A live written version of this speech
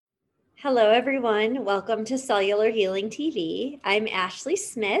Hello, everyone. Welcome to Cellular Healing TV. I'm Ashley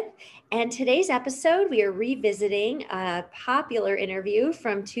Smith, and today's episode we are revisiting a popular interview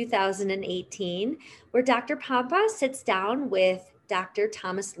from 2018 where Dr. Pompa sits down with Dr.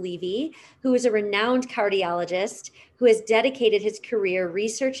 Thomas Levy, who is a renowned cardiologist who has dedicated his career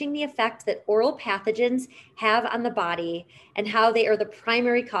researching the effect that oral pathogens have on the body and how they are the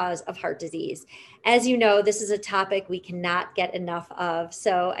primary cause of heart disease. As you know, this is a topic we cannot get enough of.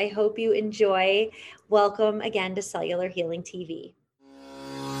 So I hope you enjoy. Welcome again to Cellular Healing TV.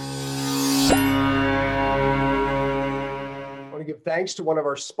 I want to give thanks to one of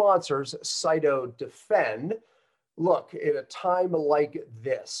our sponsors, CytoDefend. Look, at a time like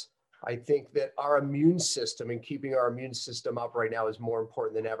this, I think that our immune system and keeping our immune system up right now is more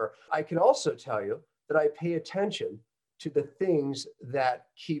important than ever. I can also tell you that I pay attention to the things that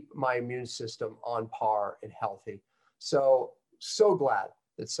keep my immune system on par and healthy. So glad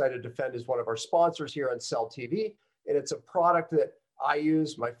that CytoDefend is one of our sponsors here on Cell TV. And it's a product that I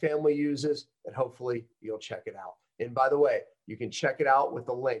use, my family uses, and hopefully you'll check it out. And by the way, you can check it out with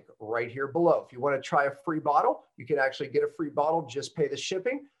the link right here below. If you want to try a free bottle, you can actually get a free bottle, just pay the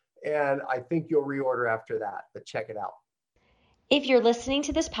shipping. And I think you'll reorder after that, but check it out. If you're listening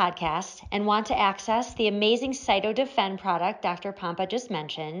to this podcast and want to access the amazing CytoDefend product Dr. Pompa just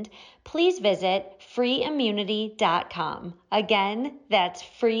mentioned, please visit freeimmunity.com. Again, that's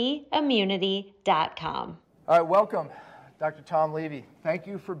freeimmunity.com. All right, welcome, Dr. Tom Levy. Thank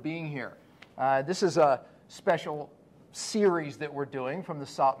you for being here. This is a special series that we're doing from the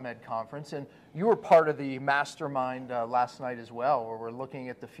SOPMed conference, and you were part of the mastermind last night as well, where we're looking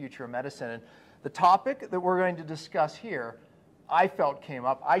at the future of medicine. And the topic that we're going to discuss here, I felt came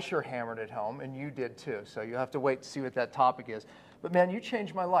up. I sure hammered it home, and you did too. So you have to wait to see what that topic is. But man, you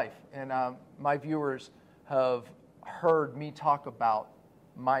changed my life, and my viewers have heard me talk about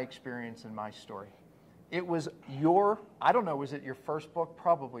my experience and my story. It was I don't know, was it your first book?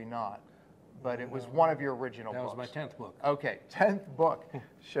 Probably not. But it was one of your original books. That was my 10th book. Okay, 10th book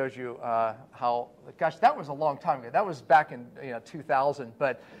shows you how, gosh, that was a long time ago. That was back in 2000.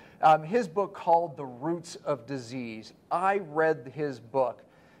 But his book called The Roots of Disease. I read his book,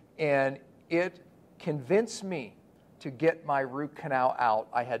 and it convinced me to get my root canal out.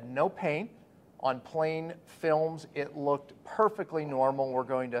 I had no pain. On plain films, it looked perfectly normal. We're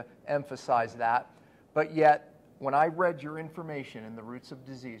going to emphasize that. But yet, when I read your information in The Roots of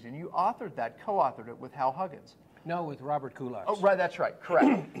Disease, and you authored that, co-authored it with Hal Huggins. No, with Robert Kulak. Oh, right, that's right,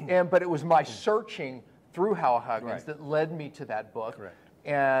 correct. But it was my searching through Hal Huggins that led me to that book. Correct.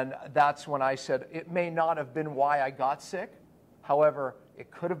 And that's when I said, it may not have been why I got sick. However,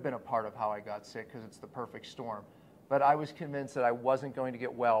 it could have been a part of how I got sick because it's the perfect storm. But I was convinced that I wasn't going to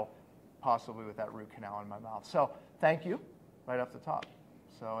get well, possibly with that root canal in my mouth. So thank you, right off the top.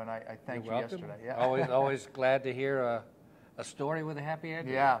 So, and I thanked you yesterday. Yeah. Always glad to hear a story with a happy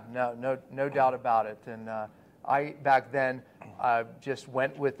ending. Yeah, no doubt about it. And I, back then, just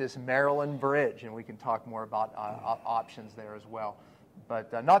went with this Maryland Bridge, and we can talk more about options there as well.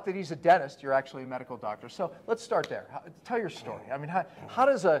 But not that he's a dentist, you're actually a medical doctor. So let's start there. Tell your story. I mean, how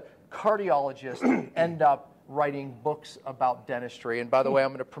does a cardiologist end up writing books about dentistry? And by the way, I'm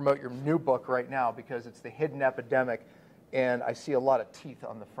going to promote your new book right now because it's The Hidden Epidemic, and I see a lot of teeth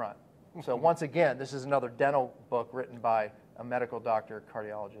on the front. So once again, this is another dental book written by a medical doctor,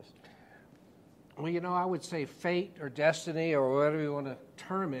 cardiologist. Well, I would say fate or destiny or whatever you want to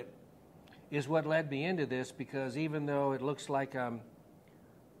term it is what led me into this, because even though it looks like I'm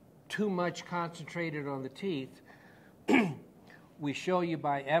too much concentrated on the teeth, we show you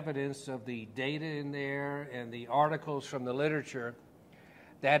by evidence of the data in there and the articles from the literature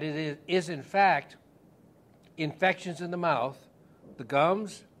that it is in fact infections in the mouth, the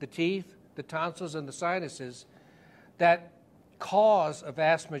gums, the teeth, the tonsils, and the sinuses that cause a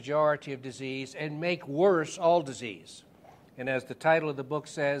vast majority of disease and make worse all disease. And as the title of the book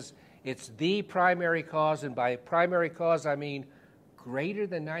says, it's the primary cause, and by primary cause I mean greater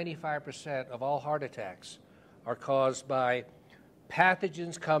than 95% of all heart attacks are caused by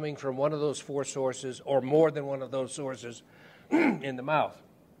pathogens coming from one of those four sources or more than one of those sources in the mouth.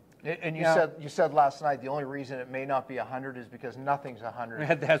 And you said last night the only reason it may not be 100 is because nothing's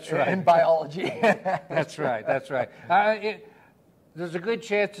 100. That's right. In biology. That's right. There's a good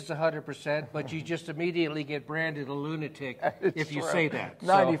chance it's 100%, but you just immediately get branded a lunatic if you say that.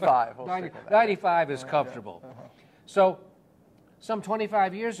 95. So, 95 is comfortable. So some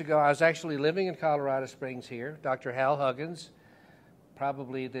 25 years ago, I was actually living in Colorado Springs here. Dr. Hal Huggins,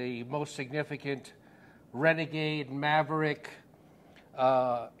 probably the most significant renegade, maverick,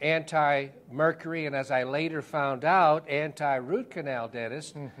 anti-mercury, and as I later found out, anti-root canal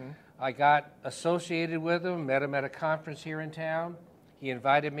dentist. I got associated with him, met him at a conference here in town. He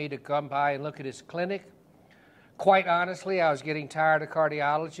invited me to come by and look at his clinic. Quite honestly, I was getting tired of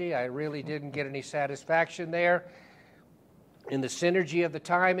cardiology. I really didn't get any satisfaction there. In the synergy of the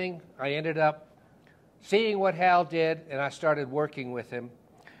timing, I ended up seeing what Hal did, and I started working with him.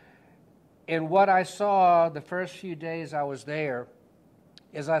 And what I saw the first few days I was there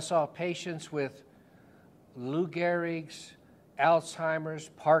is I saw patients with Lou Gehrig's, Alzheimer's,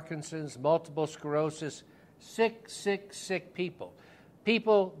 Parkinson's, multiple sclerosis, sick, sick, sick people.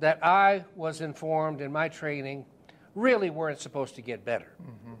 People that I was informed in my training really weren't supposed to get better.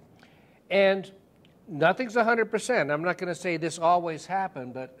 And nothing's 100%. I'm not going to say this always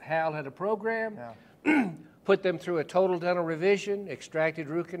happened, but Hal had a program, put them through a total dental revision, extracted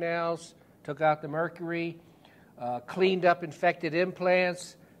root canals, took out the mercury, cleaned up infected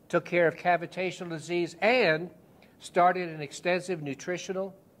implants, took care of cavitational disease, and started an extensive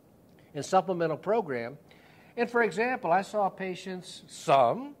nutritional and supplemental program. And for example, I saw patients,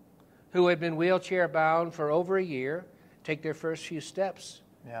 some who had been wheelchair bound for over a year, take their first few steps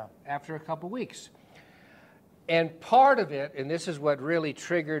after a couple weeks. And part of it, and this is what really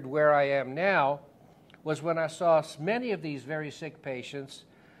triggered where I am now, was when I saw many of these very sick patients.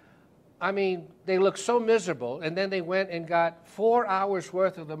 I mean, they looked so miserable, and then they went and got 4 hours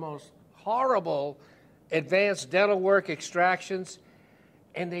worth of the most horrible advanced dental work extractions,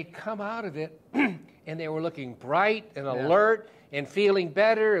 and they'd come out of it and they were looking bright and alert and feeling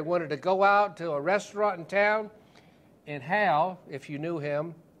better and wanted to go out to a restaurant in town. And Hal, if you knew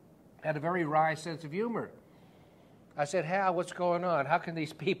him, had a very wry sense of humor. I said, Hal, what's going on? How can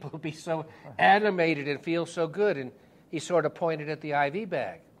these people be so animated and feel so good? And he sort of pointed at the IV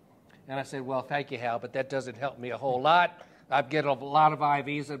bag. And I said, well, thank you, Hal, but that doesn't help me a whole lot. I've get a lot of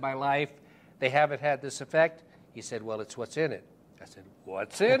IVs in my life. They haven't had this effect. He said, well, it's what's in it. I said,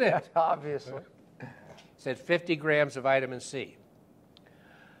 what's in it? Obviously. He said 50 grams of vitamin C.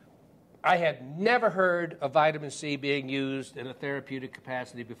 I had never heard of vitamin C being used in a therapeutic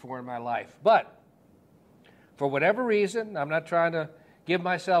capacity before in my life. But for whatever reason, I'm not trying to give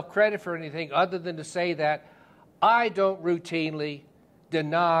myself credit for anything other than to say that I don't routinely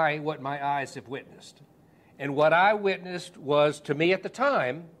deny what my eyes have witnessed. And what I witnessed was, to me at the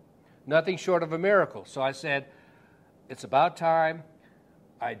time, nothing short of a miracle. So I said, it's about time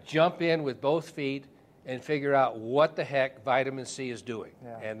I jump in with both feet and figure out what the heck vitamin C is doing.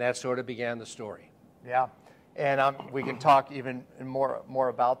 And that sort of began the story. Yeah, and we can talk even more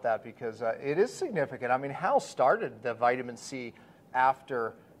about that because it is significant. I mean, Hal started the vitamin C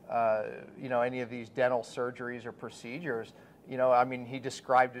after any of these dental surgeries or procedures. I mean, he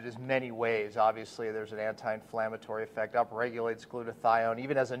described it as many ways. Obviously, there's an anti-inflammatory effect, upregulates glutathione,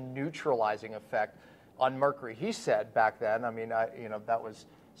 even has a neutralizing effect on mercury. He said back then, I mean, that was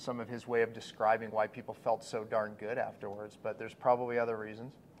some of his way of describing why people felt so darn good afterwards, but there's probably other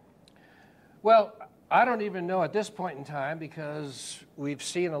reasons. Well, I don't even know at this point in time because we've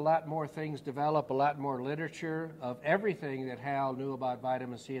seen a lot more things develop, a lot more literature of everything that Hal knew about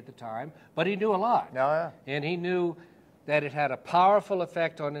vitamin C at the time, but he knew a lot. And he knew that it had a powerful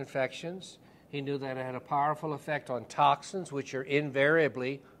effect on infections. He knew that it had a powerful effect on toxins, which are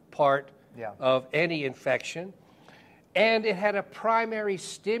invariably part of any infection. And it had a primary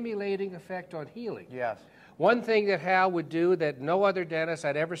stimulating effect on healing. Yes. One thing that Hal would do that no other dentist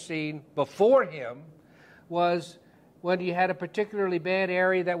I'd ever seen before him was when you had a particularly bad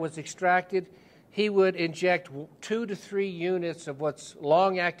area that was extracted, he would inject 2 to 3 units of what's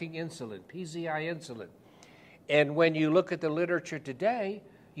long-acting insulin, PZI insulin. And when you look at the literature today,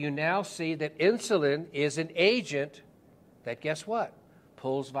 you now see that insulin is an agent that, guess what,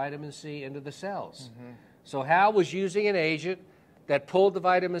 pulls vitamin C into the cells. So Hal was using an agent that pulled the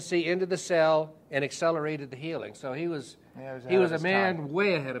vitamin C into the cell and accelerated the healing. So he was a man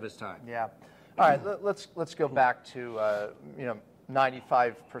way ahead of his time. Yeah. All right, let's go back to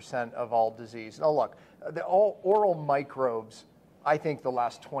 95% of all disease. Now look, all oral microbes, I think the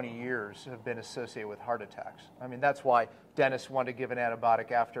last 20 years have been associated with heart attacks. I mean, that's why dentists want to give an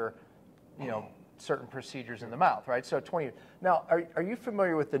antibiotic after, certain procedures in the mouth, right? So 20 years. Now, are you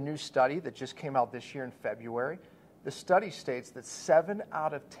familiar with the new study that just came out this year in February? The study states that 7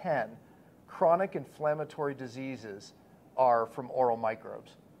 out of 10 chronic inflammatory diseases are from oral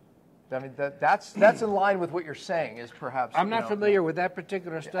microbes. I mean, that's in line with what you're saying is perhaps... I'm not familiar with that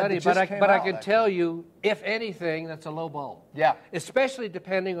particular study, but I can tell you, if anything, that's a low ball. Yeah. Especially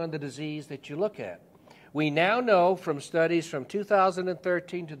depending on the disease that you look at. We now know from studies from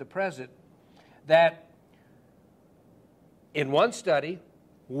 2013 to the present that In one study,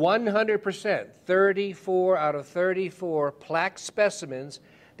 100%, 34 out of 34 plaque specimens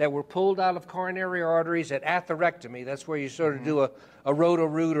that were pulled out of coronary arteries at atherectomy, that's where you sort of do a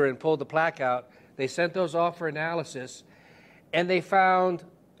roto-rooter and pull the plaque out, they sent those off for analysis, and they found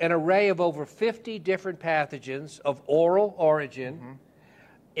an array of over 50 different pathogens of oral origin,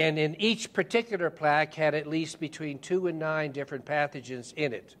 and in each particular plaque had at least between 2 and 9 different pathogens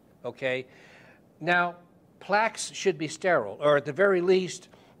in it, okay? Now, plaques should be sterile, or at the very least,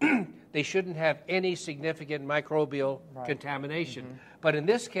 they shouldn't have any significant microbial contamination. But in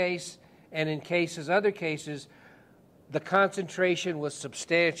this case, and in other cases, the concentration was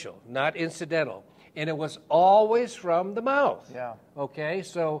substantial, not incidental. And it was always from the mouth. Yeah. Okay,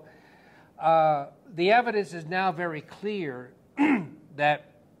 so the evidence is now very clear that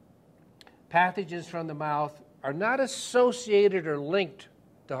pathogens from the mouth are not associated or linked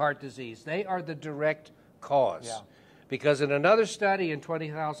to heart disease. They are the direct cause. Yeah. Because in another study in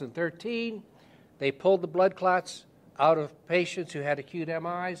 2013, they pulled the blood clots out of patients who had acute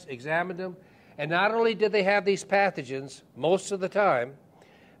MIs, examined them, and not only did they have these pathogens most of the time,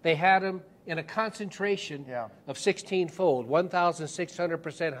 they had them in a concentration of 16-fold,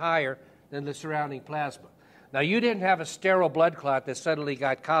 1,600% higher than the surrounding plasma. Now, you didn't have a sterile blood clot that suddenly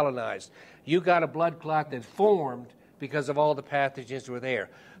got colonized. You got a blood clot that formed because of all the pathogens were there.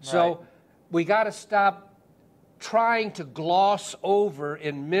 So we got to stop trying to gloss over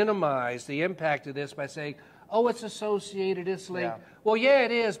and minimize the impact of this by saying, oh, it's associated, it's linked. Yeah. Well, yeah,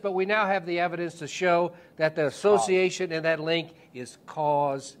 it is, but we now have the evidence to show that the association and that link is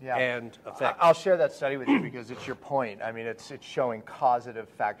cause and effect. I'll share that study with you because it's your point. I mean, it's showing causative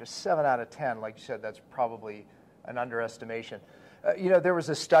factors. 7 out of 10, like you said, that's probably an underestimation. You know, there was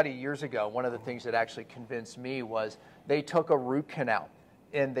a study years ago. One of the things that actually convinced me was they took a root canal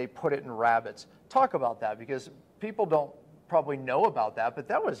and they put it in rabbits. Talk about that, because people don't probably know about that, but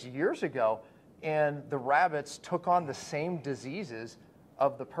that was years ago, and the rabbits took on the same diseases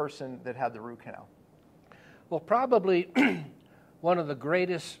of the person that had the root canal. Well, probably one of the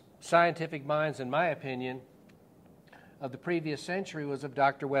greatest scientific minds, in my opinion, of the previous century was of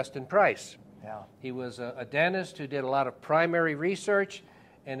Dr. Weston Price. Yeah. He was a dentist who did a lot of primary research,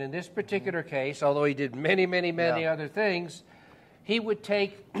 and in this particular case, although he did many, many, many other things, he would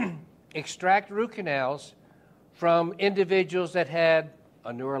extract root canals from individuals that had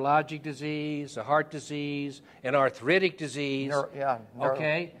a neurologic disease, a heart disease, an arthritic disease.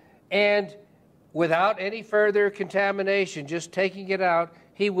 Okay, and without any further contamination, just taking it out,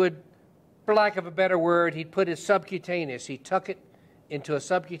 he would, for lack of a better word, he'd put his subcutaneous, he'd tuck it into a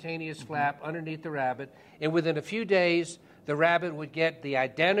subcutaneous flap underneath the rabbit, and within a few days, the rabbit would get the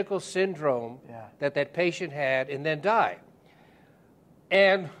identical syndrome that that patient had and then die.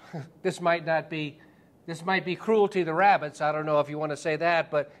 And this might be cruelty to rabbits. I don't know if you want to say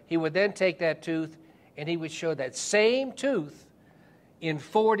that, but he would then take that tooth and he would show that same tooth in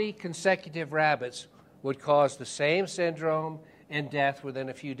 40 consecutive rabbits would cause the same syndrome and death within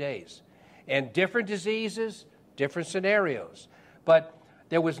a few days. And different diseases, different scenarios. But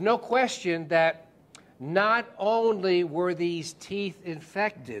there was no question that not only were these teeth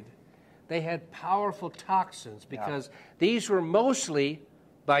infected, they had powerful toxins, because these were mostly,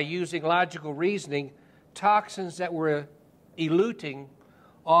 by using logical reasoning, toxins that were eluting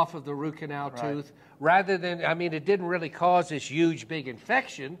off of the root canal tooth, rather than, I mean, it didn't really cause this huge, big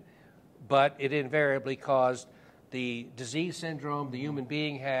infection, but it invariably caused the disease syndrome the human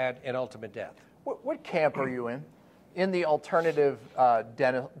being had and ultimate death. What camp are you in? In the alternative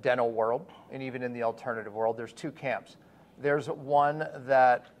dental world, and even in the alternative world, there's two camps. There's one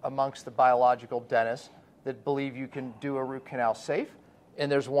that amongst the biological dentists that believe you can do a root canal safe, and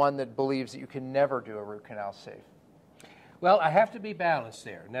there's one that believes that you can never do a root canal safe. Well, I have to be balanced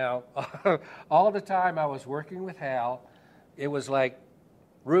there. Now, all the time I was working with Hal, it was like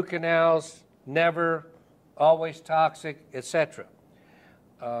root canals, never, always toxic, etc.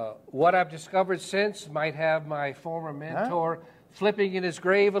 What I've discovered since might have my former mentor flipping in his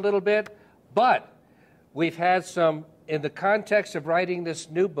grave a little bit, but we've had some, in the context of writing this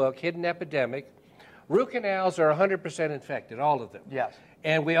new book, Hidden Epidemic, root canals are 100% infected, all of them. Yes.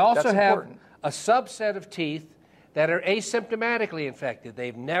 And we also have important. a subset of teeth that are asymptomatically infected.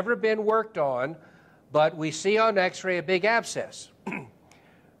 They've never been worked on, but we see on x-ray a big abscess.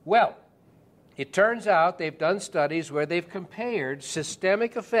 Well, it turns out they've done studies where they've compared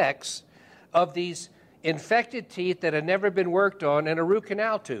systemic effects of these infected teeth that have never been worked on and a root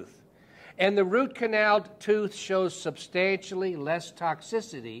canal tooth. And the root canal tooth shows substantially less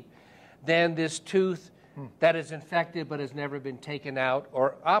toxicity than this tooth that is infected but has never been taken out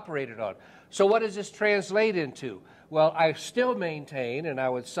or operated on. So what does this translate into? Well, I still maintain, and I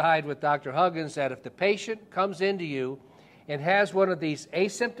would side with Dr. Huggins, that if the patient comes into you and has one of these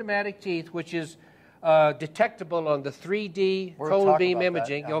asymptomatic teeth, which is detectable on the 3D cone beam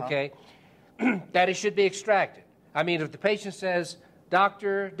imaging, okay, that it should be extracted. I mean, if the patient says,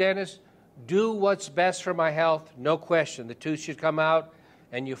 Dr. Dennis, do what's best for my health, no question. The tooth should come out,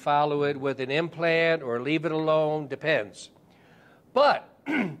 and you follow it with an implant or leave it alone, depends. But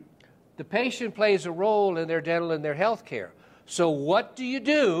the patient plays a role in their dental and their health care. So what do you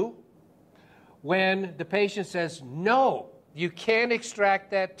do when the patient says, no, you can't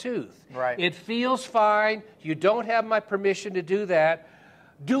extract that tooth? Right. It feels fine. You don't have my permission to do that.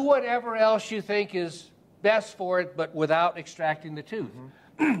 Do whatever else you think is best for it, but without extracting the tooth.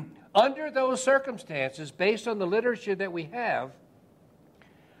 Under those circumstances, based on the literature that we have,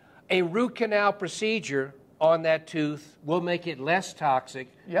 a root canal procedure on that tooth will make it less toxic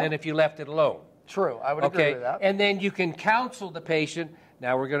than if you left it alone. True, I would agree with that. And then you can counsel the patient.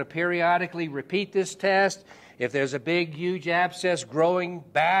 Now we're going to periodically repeat this test. If there's a big, huge abscess growing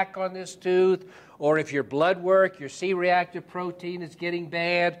back on this tooth, or if your blood work, your C-reactive protein is getting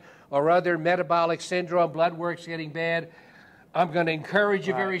bad, or other metabolic syndrome blood work's getting bad, I'm going to encourage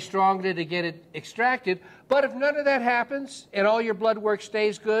you very strongly to get it extracted. But if none of that happens and all your blood work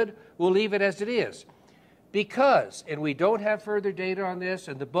stays good, we'll leave it as it is. Because, and we don't have further data on this,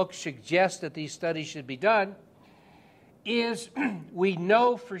 and the book suggests that these studies should be done, is we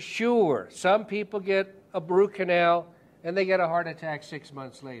know for sure some people get a root canal and they get a heart attack 6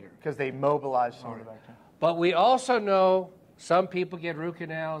 months later. Because they mobilize some of the bacteria. But we also know some people get root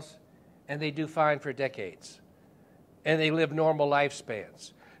canals and they do fine for decades. And they live normal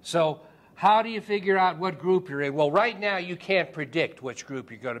lifespans. So how do you figure out what group you're in? Well, right now you can't predict which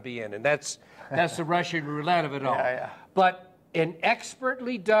group you're going to be in, and that's the Russian roulette of it all. But an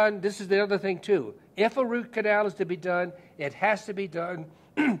expertly done, this is the other thing too, if a root canal is to be done, it has to be done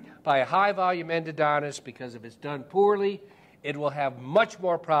by a high-volume endodontist, because if it's done poorly, it will have much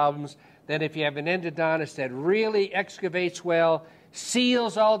more problems than if you have an endodontist that really excavates well,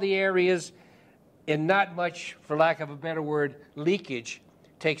 seals all the areas, and not much, for lack of a better word, leakage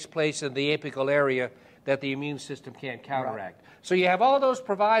takes place in the apical area that the immune system can't counteract. So you have all those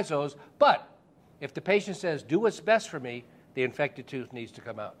provisos, but if the patient says, do what's best for me, the infected tooth needs to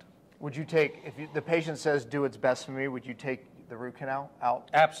come out. Would you take, if the patient says, do what's best for me, would you take the root canal out?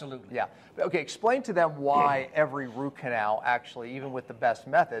 Absolutely. Yeah. Okay, explain to them why every root canal, actually, even with the best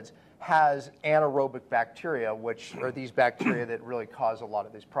methods, has anaerobic bacteria, which are these bacteria that really cause a lot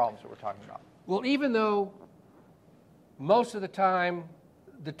of these problems that we're talking about. Well, even though most of the time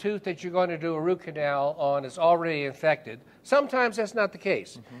the tooth that you're going to do a root canal on is already infected, sometimes that's not the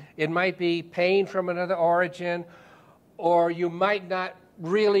case. It might be pain from another origin, or you might not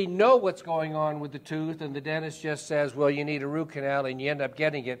really know what's going on with the tooth, and the dentist just says, well, you need a root canal, and you end up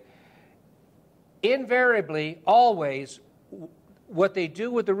getting it. Invariably, always, what they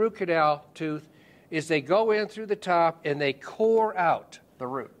do with the root canal tooth is they go in through the top and they core out The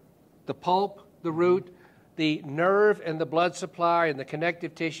root. the pulp, the root, the nerve and the blood supply and the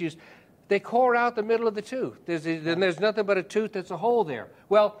connective tissues. They core out the middle of the tooth. There's nothing but a tooth that's a hole there.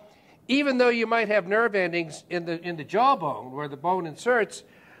 Well, even though you might have nerve endings in the jawbone where the bone inserts,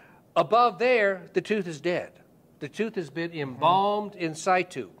 above there, the tooth is dead. The tooth has been embalmed in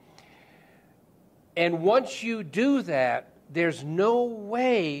situ. And once you do that, there's no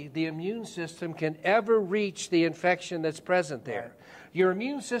way the immune system can ever reach the infection that's present there. Your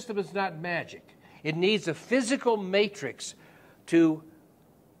immune system is not magic. It needs a physical matrix to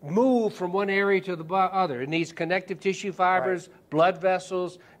move from one area to the other. It needs connective tissue fibers, blood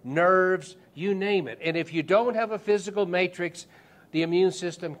vessels, nerves, you name it. And if you don't have a physical matrix, the immune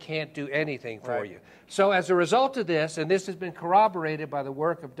system can't do anything for you. So as a result of this, and this has been corroborated by the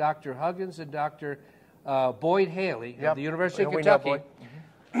work of Dr. Huggins and Dr. Boyd Haley of the University of Kentucky,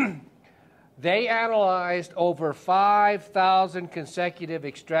 they analyzed over 5,000 consecutive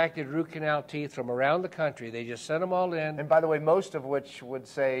extracted root canal teeth from around the country. They just sent them all in. And by the way, most of which would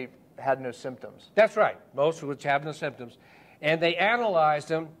say had no symptoms. That's right. Most of which have no symptoms. And they analyzed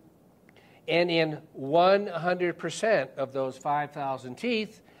them, and in 100% of those 5,000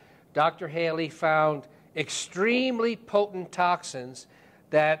 teeth, Dr. Haley found extremely potent toxins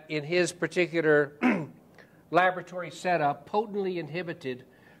that in his particular laboratory setup potently inhibited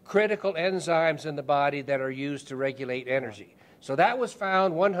critical enzymes in the body that are used to regulate energy. So that was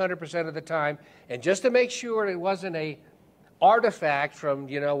found 100% of the time. And just to make sure it wasn't a artifact from,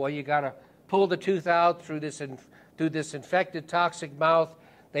 well, you got to pull the tooth out through this infected toxic mouth,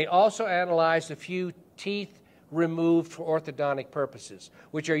 they also analyzed a few teeth removed for orthodontic purposes,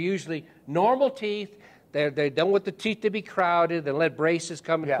 which are usually normal teeth. They don't want the teeth to be crowded and let braces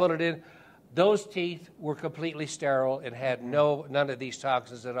come and put it in. Those teeth were completely sterile and had none of these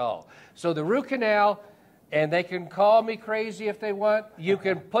toxins at all. So the root canal, and they can call me crazy if they want, you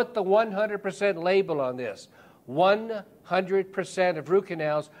can put the 100% label on this. 100% of root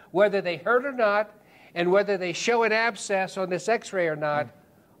canals, whether they hurt or not, and whether they show an abscess on this x-ray or not,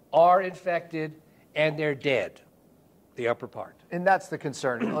 are infected and they're dead, the upper part. And that's the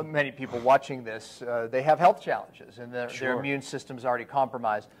concern. Many people watching this, they have health challenges and their immune system's already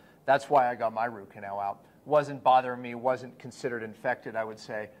compromised. That's why I got my root canal out. Wasn't bothering me, wasn't considered infected, I would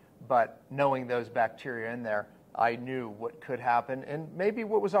say, but knowing those bacteria in there, I knew what could happen and maybe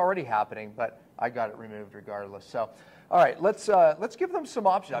what was already happening, but I got it removed regardless. So, all right, let's give them some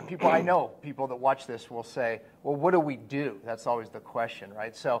options. I know people that watch this will say, well, what do we do? That's always the question,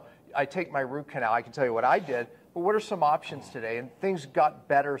 right? So I take my root canal, I can tell you what I did, but what are some options today? And things got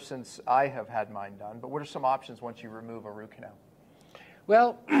better since I have had mine done, but what are some options once you remove a root canal?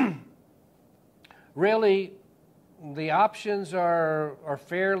 Well, really, the options are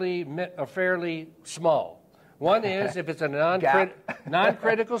fairly small. One is if it's a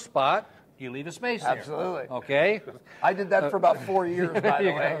non-critical spot, you leave a space there. Absolutely. Okay? I did that for about 4 years, by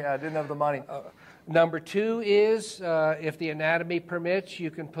the way. Yeah, I didn't have the money. Number two is, if the anatomy permits,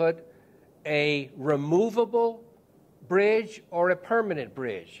 you can put a removable bridge or a permanent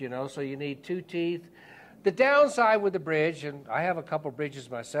bridge, so you need 2 teeth. The downside with the bridge, and I have a couple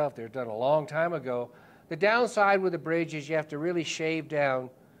bridges myself, they were done a long time ago. The downside with the bridge is you have to really shave down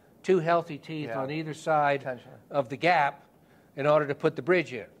 2 healthy teeth on either side of the gap in order to put the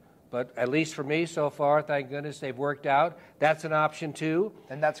bridge in. But at least for me so far, thank goodness they've worked out. That's an option too.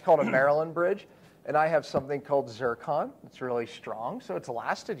 And that's called a Maryland bridge. And I have something called zircon. It's really strong, so it's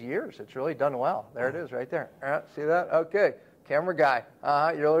lasted years. It's really done well. There it is right there. See that? Okay. Camera guy.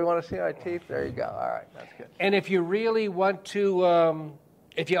 You really want to see my teeth? There you go. All right. That's good. And if you really want to,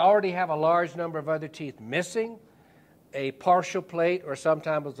 if you already have a large number of other teeth missing, a partial plate or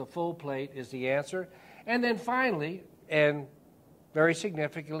sometimes a full plate is the answer. And then finally, and very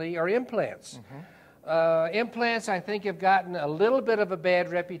significantly, are implants. Implants, I think, have gotten a little bit of a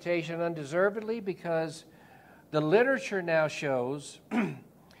bad reputation undeservedly because the literature now shows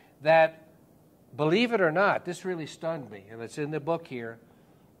that, believe it or not, this really stunned me, and it's in the book here,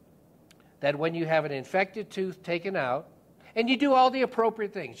 that when you have an infected tooth taken out, and you do all the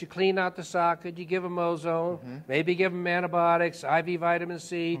appropriate things, you clean out the socket, you give them ozone, maybe give them antibiotics, IV vitamin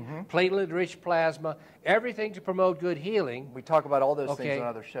C, platelet-rich plasma, everything to promote good healing. We talk about all those things on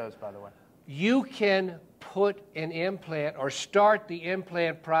other shows, by the way. You can put an implant or start the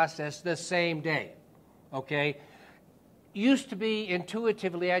implant process the same day, okay? Used to be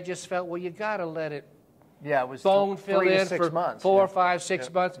intuitively, I just felt, well, you got to let it it was bone fill 3 to in 6 for months. 4, 5,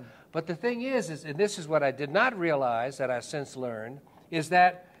 6 months. But the thing is, and this is what I did not realize that I since learned, is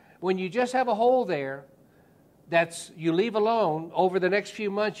that when you just have a hole there you leave alone, over the next few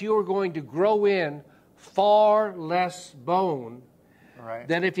months, you are going to grow in far less bone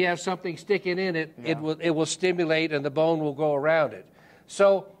than if you have something sticking in it. It will stimulate and the bone will go around it.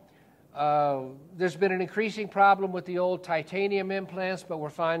 So there's been an increasing problem with the old titanium implants, but we're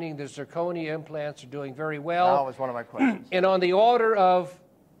finding the zirconia implants are doing very well. That was one of my questions. And on the order of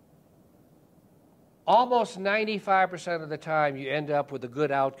almost 95% of the time, you end up with a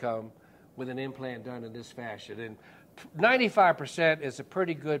good outcome with an implant done in this fashion. And 95% is a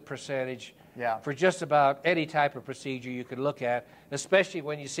pretty good percentage for just about any type of procedure you could look at, especially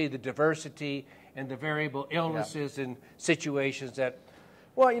when you see the diversity and the variable illnesses and situations that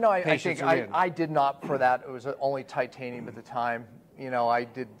Well, I think are in. I did not for that. It was only titanium at the time. I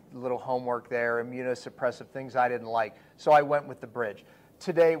did a little homework there, immunosuppressive things I didn't like. So I went with the bridge.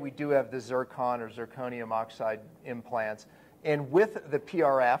 Today, we do have the zircon or zirconium oxide implants. And with the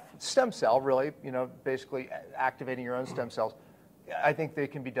PRF, stem cell, really, basically activating your own stem cells, I think they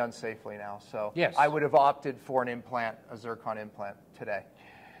can be done safely now. So yes. I would have opted for an implant, a zircon implant today.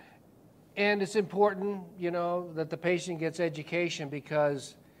 And it's important, that the patient gets education,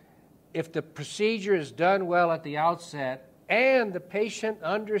 because if the procedure is done well at the outset and the patient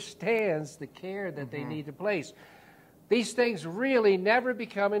understands the care that they need to place, these things really never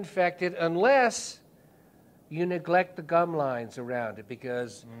become infected unless you neglect the gum lines around it,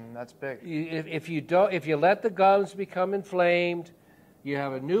 because that's big. If you let the gums become inflamed, you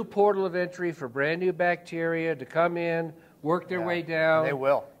have a new portal of entry for brand new bacteria to come in, work their way down. They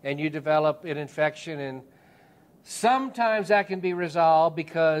will. And you develop an infection, and sometimes that can be resolved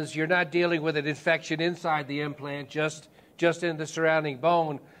because you're not dealing with an infection inside the implant, just in the surrounding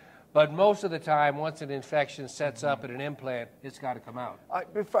bone. But most of the time, once an infection sets up at an implant, it's got to come out.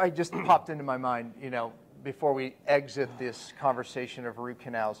 I just popped into my mind, before we exit this conversation of root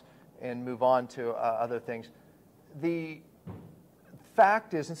canals and move on to other things, the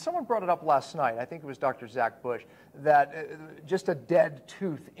fact is, and someone brought it up last night, I think it was Dr. Zach Bush, that just a dead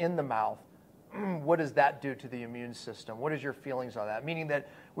tooth in the mouth, what does that do to the immune system? What is your feelings on that? Meaning that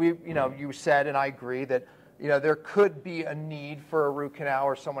you said, and I agree, that there could be a need for a root canal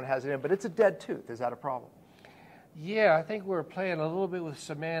or someone has it in, but it's a dead tooth. Is that a problem? Yeah, I think we were playing a little bit with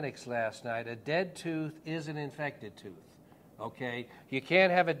semantics last night. A dead tooth is an infected tooth, okay? You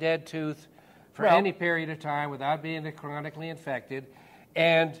can't have a dead tooth for any period of time without being chronically infected,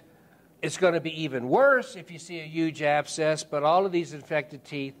 and it's going to be even worse if you see a huge abscess, but all of these infected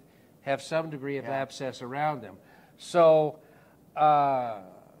teeth have some degree of abscess around them. So I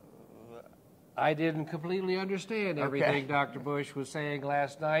didn't completely understand everything Dr. Bush was saying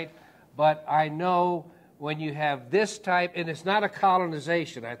last night, but I know when you have this type, and it's not a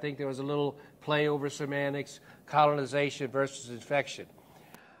colonization. I think there was a little play over semantics, colonization versus infection.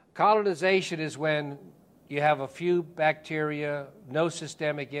 Colonization is when you have a few bacteria, no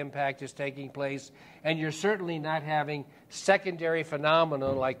systemic impact is taking place, and you're certainly not having secondary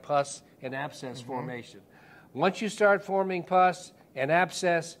phenomena like pus and abscess formation. Once you start forming pus and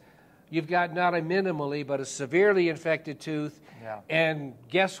abscess, you've got not a minimally but a severely infected tooth. And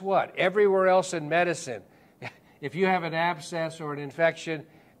guess what? Everywhere else in medicine, if you have an abscess or an infection,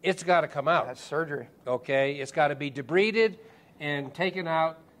 it's got to come out. That's surgery. Okay? It's got to be debrided and taken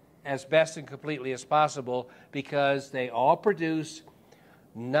out as best and completely as possible, because they all produce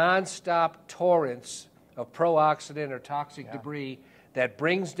nonstop torrents of pro-oxidant or toxic debris that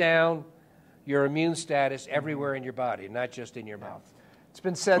brings down your immune status everywhere in your body, not just in your mouth. It's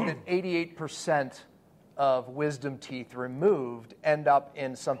been said that 88% of wisdom teeth removed end up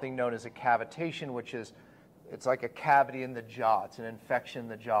in something known as a cavitation, which is, it's like a cavity in the jaw. It's an infection in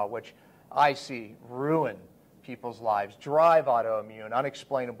the jaw, which I see ruin people's lives, drive autoimmune,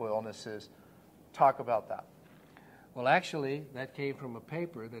 unexplainable illnesses. Talk about that. Well, actually, that came from a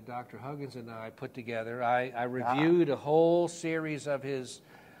paper that Dr. Huggins and I put together. I reviewed a whole series of his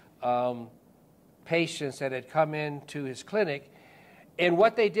patients that had come into his clinic, and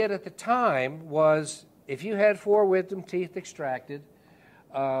what they did at the time was, if you had 4 wisdom teeth extracted,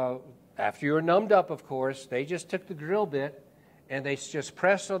 after you were numbed up, of course, they just took the drill bit and they just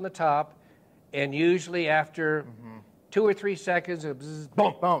pressed on the top, and usually after 2 or 3 seconds, it was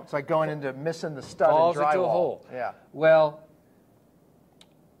boom, boom. It's like going into missing the stud falls in drywall. into a hole. Yeah. Well,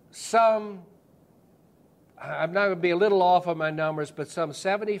 I'm not going to be a little off on my numbers, but some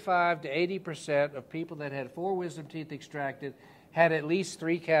 75 to 80% of people that had 4 wisdom teeth extracted had at least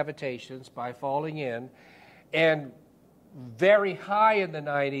 3 cavitations by falling in, and very high in the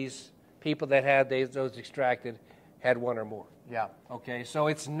 90s, people that had those extracted had 1 or more. Yeah. Okay, so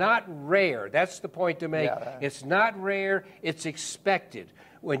it's not rare. That's the point to make. It's not rare. It's expected.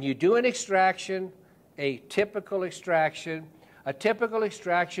 When you do an extraction, a typical extraction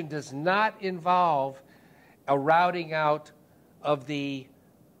does not involve a routing out of the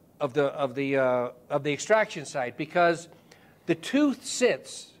extraction site, because the tooth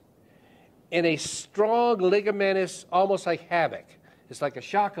sits in a strong ligamentous, almost like hammock. It's like a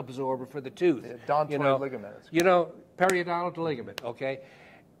shock absorber for the tooth. The odontoid ligament. Periodontal ligament, okay?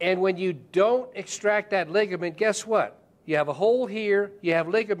 And when you don't extract that ligament, guess what? You have a hole here, you have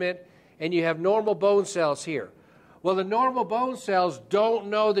ligament, and you have normal bone cells here. Well, the normal bone cells don't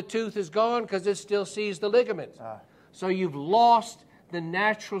know the tooth is gone because it still sees the ligament. So you've lost the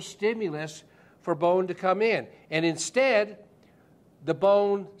natural stimulus for bone to come in. And instead, the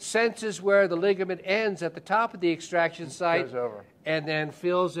bone senses where the ligament ends at the top of the extraction site, goes over, and then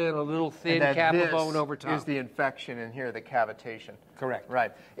fills in a little thin cap of bone over top. Is the infection in here, the cavitation. Correct.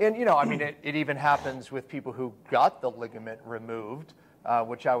 Right. And, it even happens with people who got the ligament removed,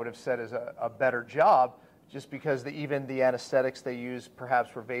 which I would have said is a better job, just because even the anesthetics they use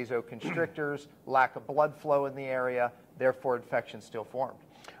perhaps were vasoconstrictors, lack of blood flow in the area, therefore infection still formed.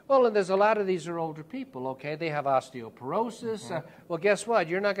 Well, and there's a lot of these are older people, okay? They have osteoporosis. Well, guess what?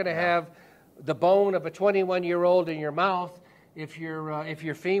 You're not going to have the bone of a 21-year-old in your mouth if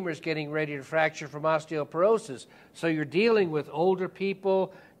your femur's getting ready to fracture from osteoporosis. So you're dealing with older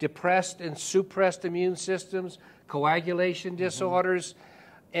people, depressed and suppressed immune systems, coagulation disorders,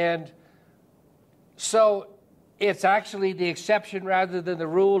 and so it's actually the exception rather than the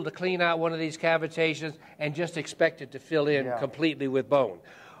rule to clean out one of these cavitations and just expect it to fill in completely with bone.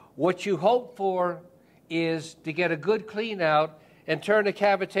 What you hope for is to get a good clean out and turn a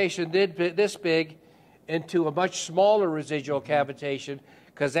cavitation this big into a much smaller residual cavitation,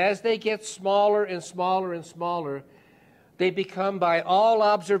 Because as they get smaller and smaller and smaller, they become, by all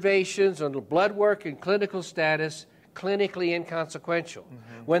observations on blood work and clinical status, clinically inconsequential.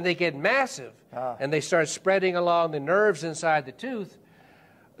 When they get massive and they start spreading along the nerves inside the tooth,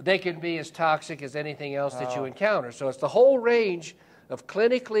 they can be as toxic as anything else that you encounter. So it's the whole range of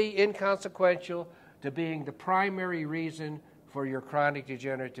clinically inconsequential to being the primary reason for your chronic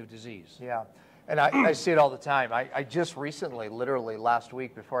degenerative disease. Yeah, and I see it all the time. I just recently, literally last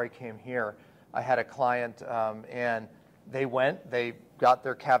week before I came here, I had a client and they got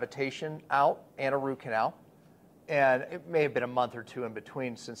their cavitation out and a root canal. And it may have been a month or two in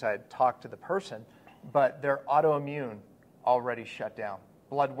between since I had talked to the person, but their autoimmune already shut down.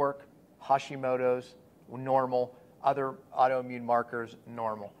 Blood work, Hashimoto's, normal, other autoimmune markers,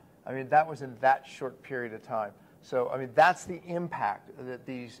 normal. I mean, that was in that short period of time. So, I mean, that's the impact that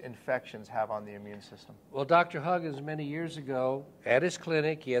these infections have on the immune system. Well, Dr. Huggins, many years ago, at his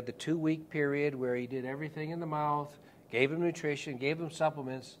clinic, he had the 2-week period where he did everything in the mouth, gave him nutrition, gave him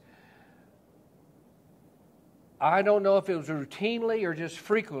supplements. I don't know if it was routinely or just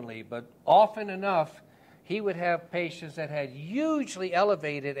frequently, but often enough, he would have patients that had hugely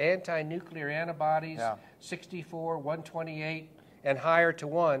elevated anti-nuclear antibodies, 64, 128, and higher to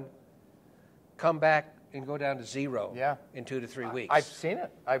 1, come back and go down to 0 in 2 to 3 weeks. I've seen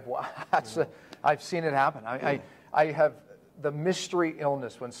it. I've seen it happen. I have the mystery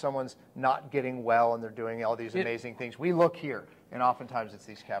illness when someone's not getting well and they're doing all these amazing things. We look here, and oftentimes it's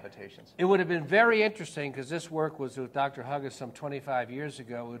these cavitations. It would have been very interesting, because this work was with Dr. Huggins some 25 years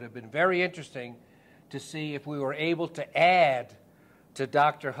ago. It would have been very interesting to see if we were able to add to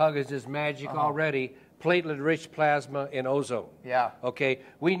Dr. Huggins' magic already platelet-rich plasma and ozone. Yeah. Okay.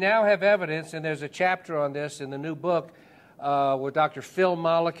 We now have evidence, and there's a chapter on this in the new book with Dr. Phil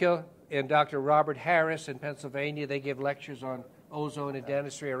Malika and Dr. Robert Harris in Pennsylvania. They give lectures on ozone and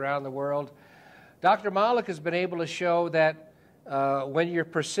dentistry around the world. Dr. Malika has been able to show that when you're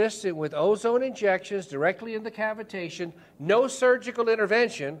persistent with ozone injections directly in the cavitation, no surgical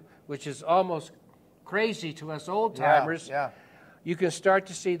intervention, which is almost crazy to us old-timers, you can start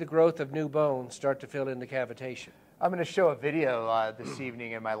to see the growth of new bones start to fill in the cavitation. I'm going to show a video this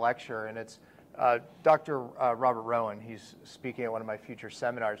evening in my lecture, and it's Dr. Robert Rowan. He's speaking at one of my future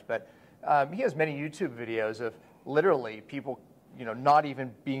seminars, but he has many YouTube videos of literally people, not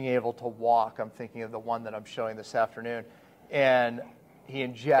even being able to walk. I'm thinking of the one that I'm showing this afternoon, and he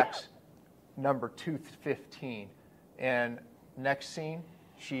injects number 215, and next scene,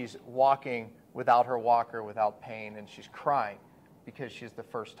 she's walking without her walker, without pain, and she's crying because she's the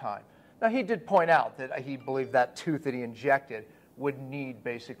first time. Now, he did point out that he believed that tooth that he injected would need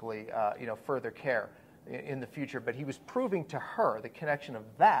basically, further care in the future, but he was proving to her the connection of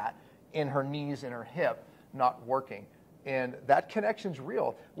that in her knees and her hip not working. And that connection's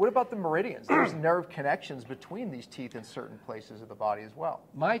real. What about the meridians? There's nerve connections between these teeth in certain places of the body as well.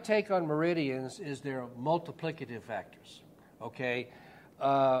 My take on meridians is they're multiplicative factors, okay?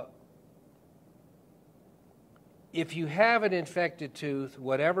 If you have an infected tooth,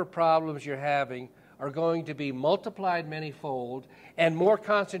 whatever problems you're having are going to be multiplied manyfold and more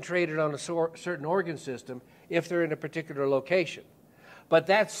concentrated on a certain organ system if they're in a particular location. But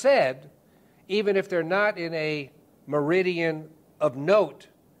that said, even if they're not in a meridian of note,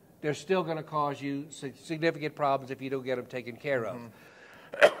 they're still going to cause you significant problems if you don't get them taken care of.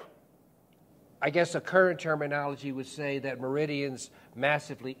 I guess a current terminology would say that meridians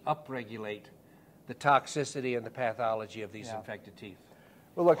massively upregulate the toxicity and the pathology of these infected teeth.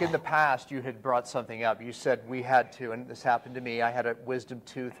 Well, look, in the past, you had brought something up. You said we had to, and this happened to me. I had a wisdom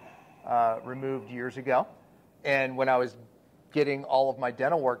tooth removed years ago, and when I was getting all of my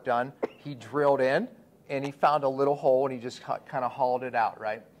dental work done, he drilled in, and he found a little hole, and he just kind of hauled it out,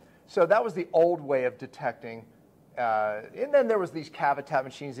 right? So that was the old way of detecting. And then there was these Cavitat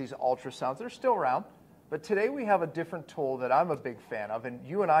machines, these ultrasounds. They're still around. But today we have a different tool that I'm a big fan of, and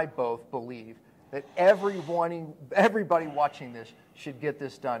you and I both believe that everybody watching this should get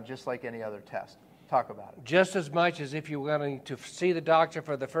this done just like any other test. Talk about it. Just as much as if you're going to see the doctor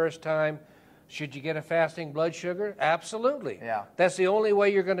for the first time, should you get a fasting blood sugar? Absolutely. Yeah. That's the only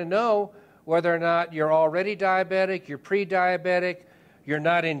way you're going to know whether or not you're already diabetic, you're pre-diabetic, you're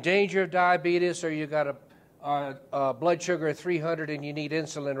not in danger of diabetes, or you got a blood sugar of 300 and you need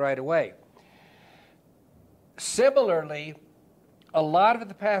insulin right away. Similarly, a lot of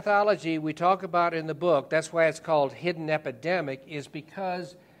the pathology we talk about in the book, that's why it's called hidden epidemic, is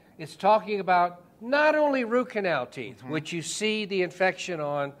because it's talking about not only root canal teeth, which you see the infection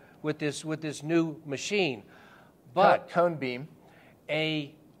on with this new machine, but cone beam,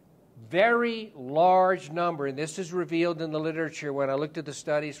 a very large number, and this is revealed in the literature when I looked at the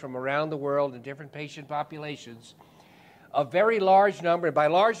studies from around the world in different patient populations, a very large number, and by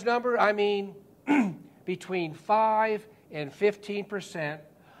large number I mean between 5 and 15%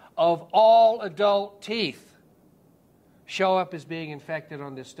 of all adult teeth show up as being infected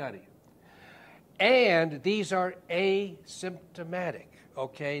on this study. And these are asymptomatic,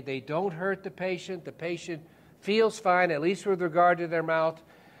 okay? They don't hurt the patient feels fine, at least with regard to their mouth,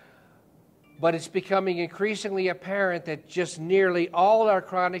 but it's becoming increasingly apparent that just nearly all our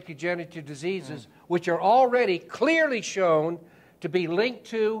chronic degenerative diseases, which are already clearly shown to be linked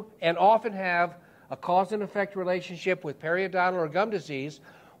to and often have a cause and effect relationship with periodontal or gum disease,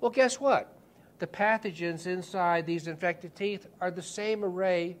 well, guess what? The pathogens inside these infected teeth are the same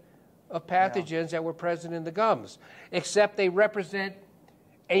array of pathogens that were present in the gums, except they represent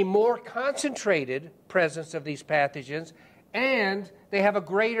a more concentrated presence of these pathogens, and they have a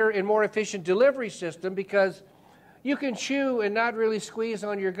greater and more efficient delivery system because you can chew and not really squeeze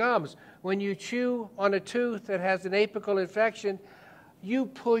on your gums. When you chew on a tooth that has an apical infection, you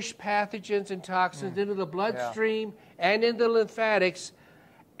push pathogens and toxins into the bloodstream and into the lymphatics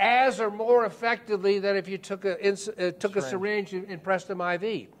as or more effectively than if you took a syringe and pressed them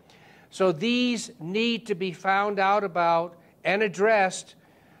IV. So these need to be found out about and addressed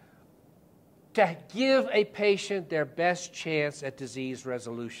to give a patient their best chance at disease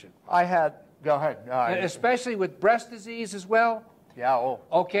resolution. Go ahead. No, especially with breast disease as well. Yeah,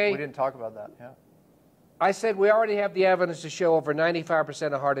 okay. We didn't talk about that, yeah. I said we already have the evidence to show over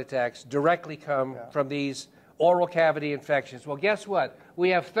 95% of heart attacks directly come from these oral cavity infections. Well, guess what? We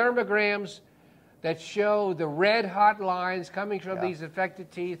have thermograms that show the red hot lines coming from these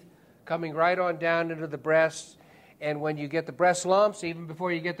infected teeth coming right on down into the breasts. And when you get the breast lumps, even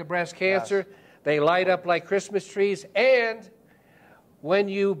before you get the breast cancer, they light up like Christmas trees. And when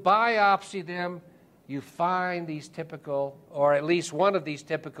you biopsy them, you find these typical, or at least one of these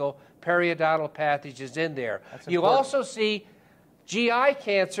typical periodontal pathogens in there. You also see GI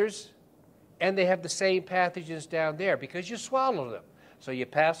cancers, and they have the same pathogens down there because you swallow them. So you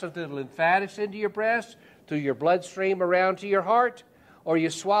pass them through the lymphatics into your breast, through your bloodstream around to your heart, or you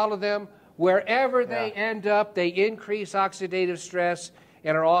swallow them. Wherever they end up, they increase oxidative stress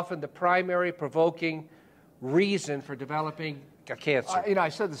and are often the primary provoking reason for developing a cancer. I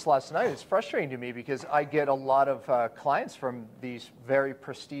said this last night. It's frustrating to me because I get a lot of clients from these very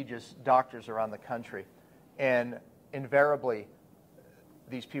prestigious doctors around the country. And invariably,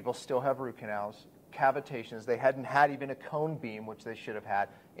 these people still have root canals, cavitations. They hadn't had even a cone beam, which they should have had.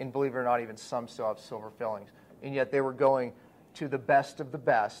 And believe it or not, even some still have silver fillings. And yet they were going to the best of the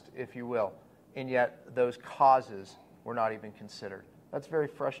best, if you will, and yet those causes were not even considered. That's very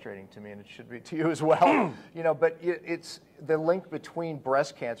frustrating to me, and it should be to you as well. But it's the link between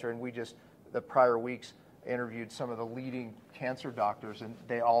breast cancer, and the prior weeks, interviewed some of the leading cancer doctors, and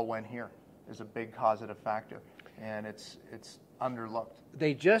they all went here as a big causative factor, and it's underlooked.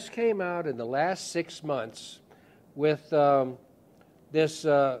 They just came out in the last 6 months with this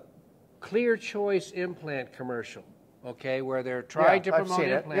Clear Choice implant commercial. Okay, where they're trying to promote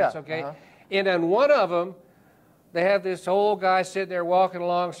implants, okay? And on one of them, they have this old guy sitting there walking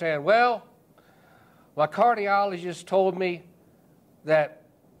along saying, well, my cardiologist told me that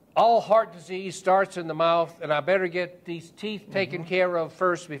all heart disease starts in the mouth, and I better get these teeth taken care of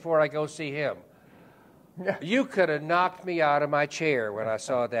first before I go see him. You could have knocked me out of my chair when I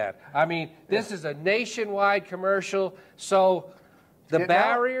saw that. I mean, this is a nationwide commercial, so the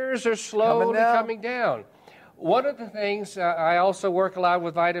barriers are slowly coming down. One of the things, I also work a lot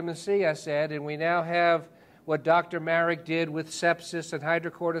with vitamin C, I said, and we now have what Dr. Marek did with sepsis and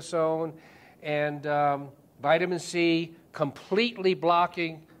hydrocortisone and vitamin C completely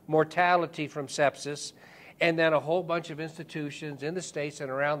blocking mortality from sepsis. And then a whole bunch of institutions in the States and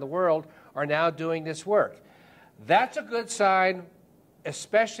around the world are now doing this work. That's a good sign,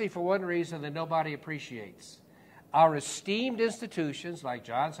 especially for one reason that nobody appreciates. Our esteemed institutions like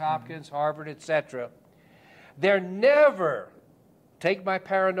Johns Hopkins, Harvard, etc., they're never, take my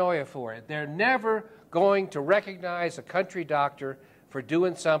paranoia for it, they're never going to recognize a country doctor for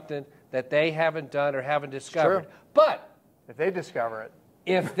doing something that they haven't done or haven't discovered. Sure. But if they discover it,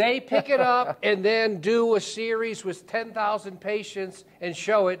 if they pick it up and then do a series with 10,000 patients and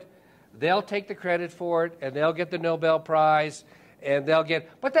show it, they'll take the credit for it and they'll get the Nobel Prize and they'll get,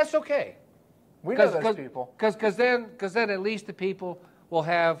 but that's okay. We know those people. Because then at least the people will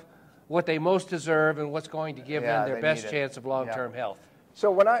have what they most deserve and what's going to give them their best chance of long-term health. So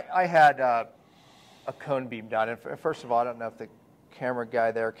when I had a cone beam done, and first of all, I don't know if the camera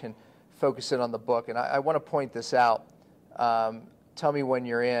guy there can focus in on the book, and I want to point this out. tell me when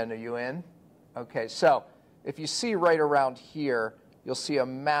you're in. Are you in? Okay, so if you see right around here, you'll see a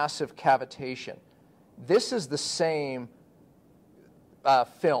massive cavitation. This is the same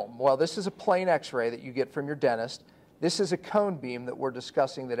film. Well, this is a plain x-ray that you get from your dentist. This is a cone beam that we're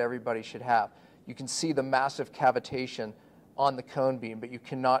discussing that everybody should have. You can see the massive cavitation on the cone beam, but you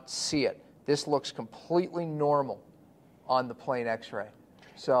cannot see it. This looks completely normal on the plain x-ray.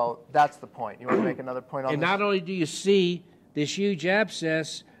 So that's the point. You want to make another point on and this? not only do you see this huge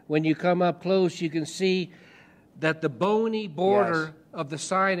abscess, when you come up close, you can see that the bony border of the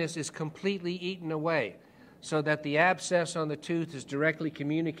sinus is completely eaten away, so that the abscess on the tooth is directly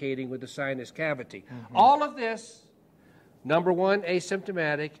communicating with the sinus cavity. All of this, number one,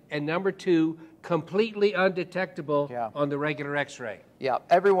 asymptomatic, and number two, completely undetectable on the regular x-ray. Yeah,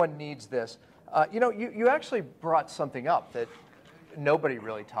 everyone needs this. You know, you actually brought something up that nobody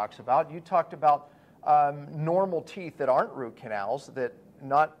really talks about. You talked about normal teeth that aren't root canals, that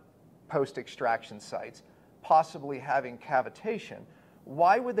not post-extraction sites, possibly having cavitation.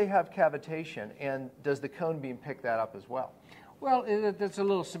 Why would they have cavitation, and does the cone beam pick that up as well? Well, that's a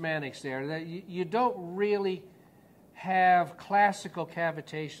little semantics there. That you don't really have classical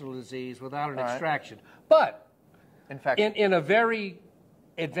cavitational disease without an extraction. But in a very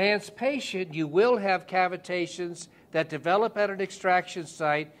advanced patient, you will have cavitations that develop at an extraction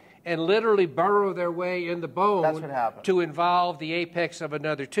site and literally burrow their way in the bone to involve the apex of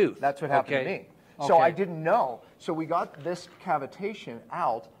another tooth. That's what happened to me. So I didn't know. So we got this cavitation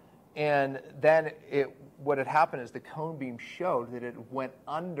out, and then what had happened is the cone beam showed that it went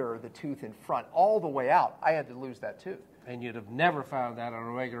under the tooth in front all the way out. I had to lose that tooth. And you'd have never found that on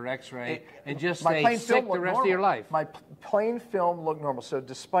a regular x-ray and just stay sick the rest of your life. My plain film looked normal. So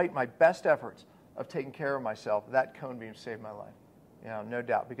despite my best efforts of taking care of myself, that cone beam saved my life. You know, no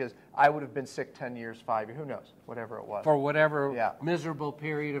doubt, because I would have been sick 10 years, 5 years, who knows, whatever it was. For whatever miserable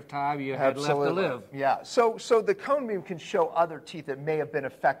period of time you had left to live. Yeah, so the cone beam can show other teeth that may have been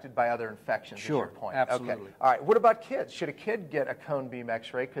affected by other infections, is your point. Absolutely. Okay. All right, what about kids? Should a kid get a cone beam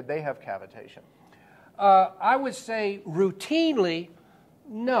x-ray? Could they have cavitation? I would say routinely,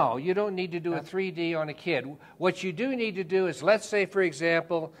 no, you don't need to do a 3D on a kid. What you do need to do is, let's say, for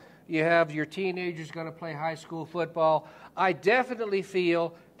example, you have your teenagers going to play high school football. I definitely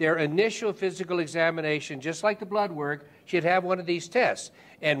feel their initial physical examination, just like the blood work, should have one of these tests.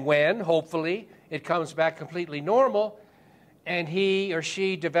 And when, hopefully, it comes back completely normal, and he or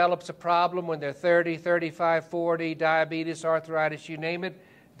she develops a problem when they're 30, 35, 40, diabetes, arthritis, you name it,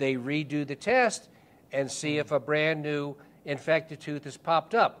 they redo the test and see if a brand new infected tooth has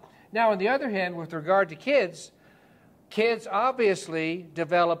popped up. Now, on the other hand, with regard to kids obviously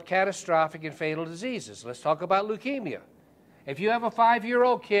develop catastrophic and fatal diseases. Let's talk about leukemia. If you have a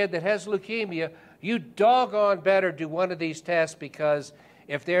 5-year-old kid that has leukemia, you doggone better do one of these tests, because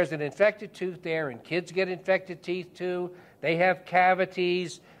if there's an infected tooth there, and kids get infected teeth too, they have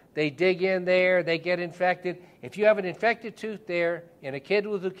cavities, they dig in there, they get infected. If you have an infected tooth there in a kid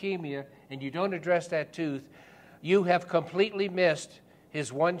with leukemia and you don't address that tooth, you have completely missed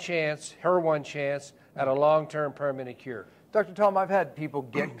his one chance, her one chance, at a long-term permanent cure. Dr. Tom, I've had people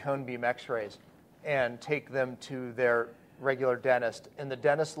get cone beam x-rays and take them to their regular dentist, and the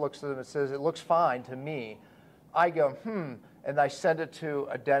dentist looks at them and says, it looks fine to me. I go, and I send it to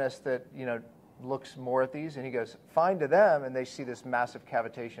a dentist that, you know, looks more at these, and he goes, fine to them, and they see this massive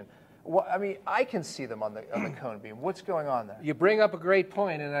cavitation. Well, I mean, I can see them on the cone beam. What's going on there? You bring up a great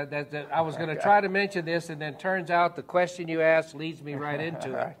point, and I was going to try to mention this, and then turns out the question you asked leads me right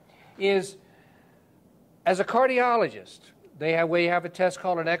into it, is, as a cardiologist, we have a test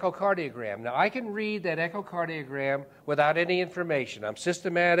called an echocardiogram. Now, I can read that echocardiogram without any information. I'm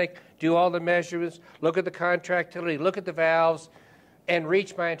systematic, do all the measurements, look at the contractility, look at the valves, and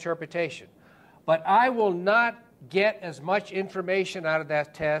reach my interpretation. But I will not get as much information out of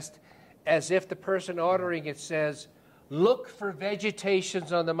that test as if the person ordering it says, look for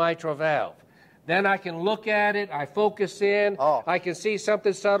vegetations on the mitral valve. Then I can look at it, I focus in, I can see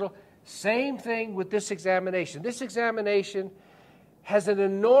something subtle. Same thing with this examination. This examination has an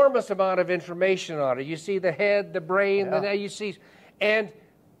enormous amount of information on it. You see the head, the brain, you see, and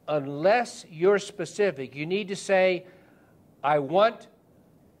unless you're specific, you need to say, I want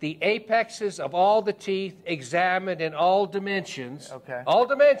the apexes of all the teeth examined in all dimensions. All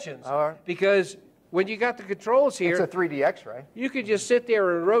dimensions. Because when you got the controls here, it's a 3D x-ray. You can just sit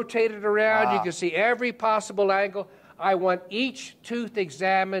there and rotate it around. You can see every possible angle. I want each tooth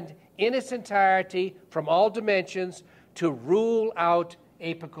examined in its entirety from all dimensions to rule out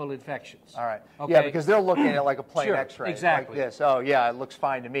apical infections. All right. Okay. Yeah, because they're looking at it like a plain x-ray. Exactly. Like this. Oh, yeah, it looks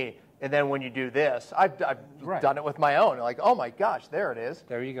fine to me. And then when you do this, I've Right. done it with my own. Like, oh my gosh, there it is.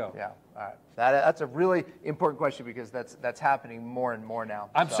 There you go. Yeah. All right. That's a really important question because that's happening more and more now.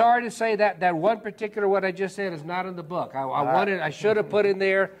 I'm So- sorry to say that one particular what I just said is not in the book. I should have put in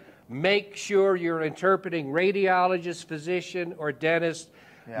there, make sure you're interpreting radiologist, physician, or dentist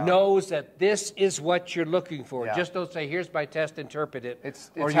Yeah. knows that this is what you're looking for. Yeah. Just don't say, here's my test, interpret it, It's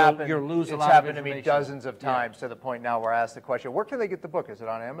or happened, you'll lose a it's lot of happened to information. me dozens of times to the point now where I ask the question, where can they get the book? Is it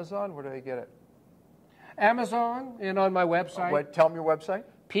on Amazon? Where do they get it? Amazon and on my website, Tell them your website.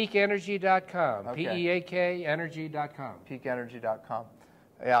 peakenergy.com, Okay. P-E-A-K energy.com. Peakenergy.com.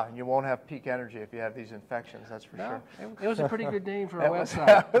 Yeah, and you won't have peak energy if you have these infections, that's for No, sure. it was a pretty good name for a That was, website.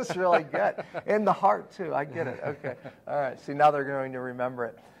 that was really good. And the heart, too. I get it. Okay. All right. See, now they're going to remember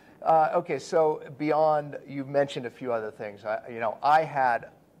it. Okay, so beyond, you mentioned a few other things. I had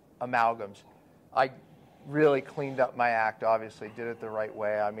amalgams. I really cleaned up my act, obviously, did it the right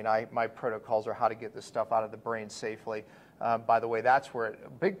way. I mean, my protocols are how to get this stuff out of the brain safely. By the way, that's where a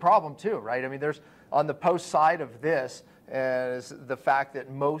big problem, too, right? I mean, there's on the post side of this is the fact that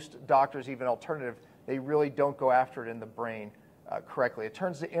most doctors, even alternative, they really don't go after it in the brain correctly. It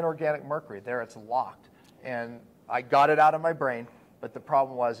turns to inorganic mercury. There it's locked. And I got it out of my brain, but the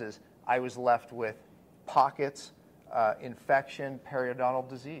problem is I was left with pockets, infection, periodontal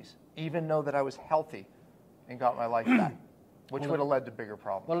disease, even though that I was healthy and got my life back, which would have led to bigger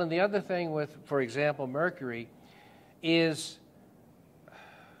problems. Well, and the other thing with, for example, mercury is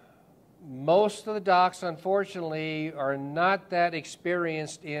most of the docs, unfortunately, are not that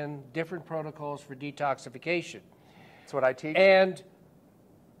experienced in different protocols for detoxification. That's what I teach. And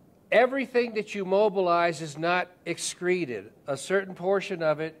everything that you mobilize is not excreted. A certain portion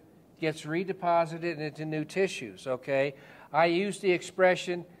of it gets redeposited into new tissues, okay? I use the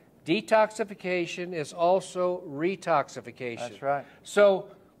expression detoxification is also retoxification. That's right. So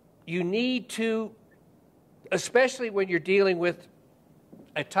you need to, especially when you're dealing with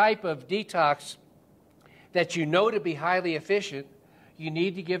a type of detox that you know to be highly efficient, you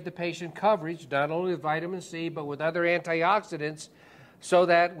need to give the patient coverage, not only with vitamin C, but with other antioxidants, so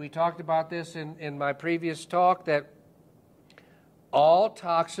that, we talked about this in my previous talk, that all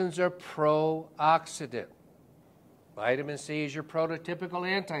toxins are pro-oxidant. Vitamin C is your prototypical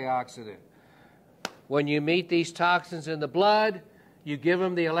antioxidant. When you meet these toxins in the blood, you give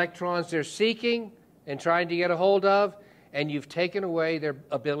them the electrons they're seeking and trying to get a hold of, and you've taken away their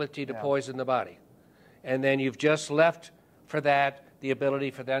ability to poison the body. And then you've just left for that the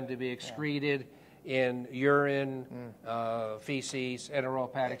ability for them to be excreted in urine, feces,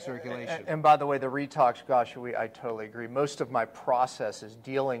 enterohepatic circulation. And by the way, the retox, gosh, I totally agree. Most of my process is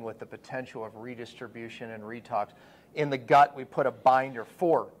dealing with the potential of redistribution and retox. In the gut, we put a binder,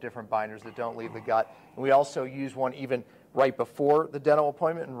 4 different binders that don't leave the gut. And we also use one even right before the dental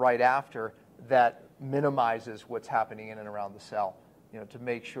appointment and right after that minimizes what's happening in and around the cell, to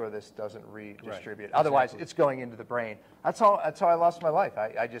make sure this doesn't redistribute. Right. Otherwise, Exactly. it's going into the brain. That's how I lost my life.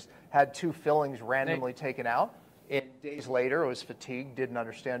 I just had 2 fillings randomly taken out. And days later, I was fatigued, didn't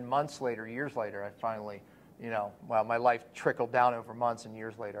understand. Months later, years later, I finally, my life trickled down over months, and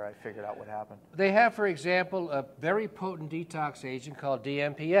years later, I figured out what happened. They have, for example, a very potent detox agent called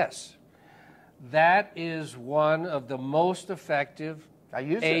DMPS. That is one of the most effective I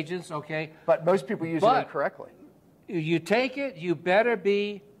use agents, it. okay? But most people use it incorrectly. You take it, you better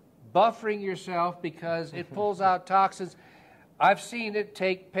be buffering yourself because it pulls out toxins. I've seen it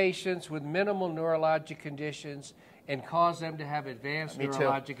take patients with minimal neurologic conditions and cause them to have advanced Me too.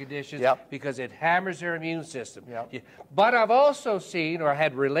 neurologic conditions because it hammers their immune system. Yep. But I've also seen, or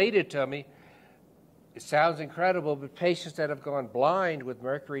had related to me, it sounds incredible, but patients that have gone blind with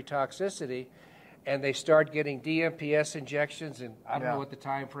mercury toxicity, and they start getting DMPS injections, and I don't know what the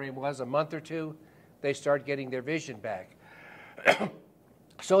time frame was, a month or 2, they start getting their vision back.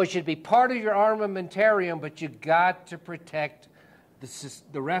 So it should be part of your armamentarium, but you got to protect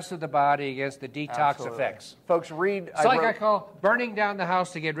the rest of the body against the detox effects. Folks, read. It's I call burning down the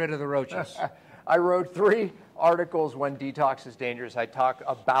house to get rid of the roaches. I wrote 3 articles, When Detox is Dangerous. I talk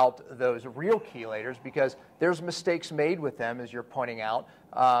about those real chelators because there's mistakes made with them, as you're pointing out,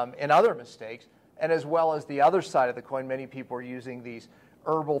 and other mistakes. And as well as the other side of the coin, many people are using these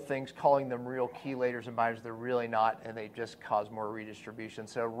herbal things, calling them real chelators and binders. They're really not, and they just cause more redistribution.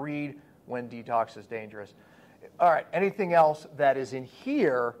 So read When Detox is Dangerous. All right, anything else that is in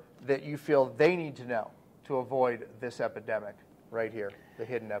here that you feel they need to know to avoid this epidemic right here, the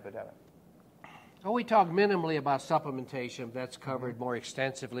hidden epidemic? Well, we talk minimally about supplementation. That's covered more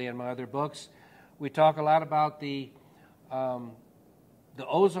extensively in my other books. We talk a lot about the the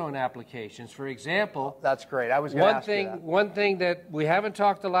ozone applications. For example, That's great. I was going to ask you that. One thing that we haven't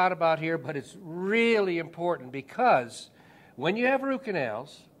talked a lot about here, but it's really important, because when you have root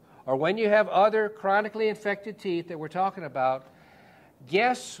canals or when you have other chronically infected teeth that we're talking about,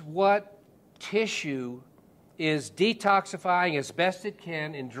 guess what tissue is detoxifying as best it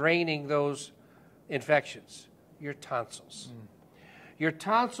can and draining those infections? Your tonsils. Your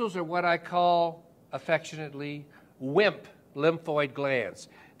tonsils are what I call affectionately WIMP lymphoid glands.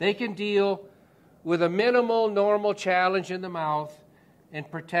 They can deal with a minimal normal challenge in the mouth and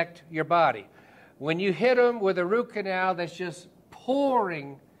protect your body. When you hit them with a root canal that's just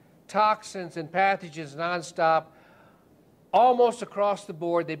pouring toxins and pathogens nonstop, almost across the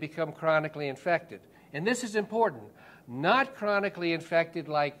board, they become chronically infected. And this is important. Not chronically infected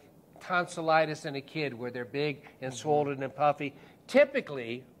like tonsillitis in a kid where they're big and swollen and puffy.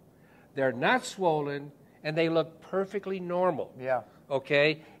 Typically, they're not swollen and they look perfectly normal. Yeah.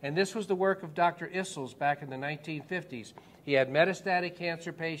 Okay? And this was the work of Dr. Issels back in the 1950s. He had metastatic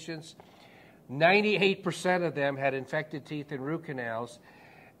cancer patients. 98% of them had infected teeth and root canals.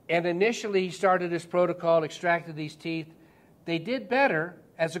 And initially, he started his protocol, extracted these teeth. They did better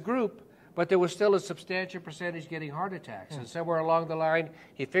as a group, but there was still a substantial percentage getting heart attacks. And somewhere along the line,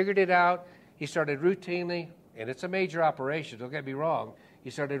 he figured it out. He started routinely, and it's a major operation, don't get me wrong. He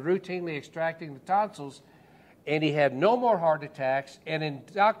started routinely extracting the tonsils, and he had no more heart attacks. And in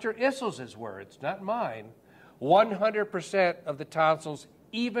Dr. Issels' words, not mine, 100% of the tonsils,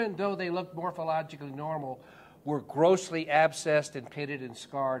 even though they looked morphologically normal, were grossly abscessed and pitted and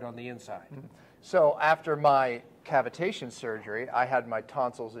scarred on the inside. So after my cavitation surgery, I had my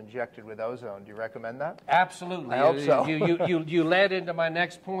tonsils injected with ozone. Do you recommend that? Absolutely. I hope so. You led into my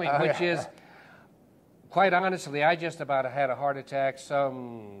next point, which is, quite honestly, I just about had a heart attack 8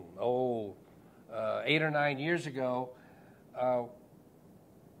 or 9 years ago.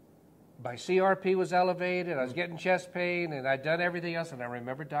 My CRP was elevated, I was getting chest pain, and I'd done everything else, and I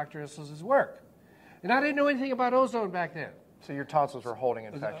remembered Dr. Issels' work. And I didn't know anything about ozone back then. So your tonsils were holding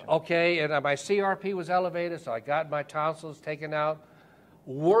infection. Okay, and my CRP was elevated, so I got my tonsils taken out.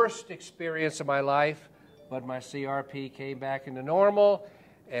 Worst experience of my life, but my CRP came back into normal,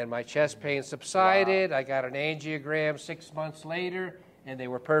 and my chest pain subsided. Wow. I got an angiogram 6 months later, and they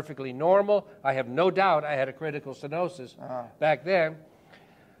were perfectly normal. I have no doubt I had a critical stenosis back then.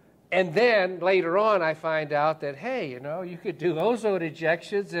 And then later on, I find out that, hey, you could do ozone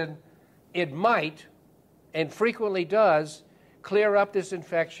injections, and it might, and frequently does, clear up this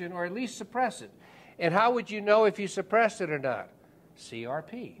infection or at least suppress it. And how would you know if you suppressed it or not?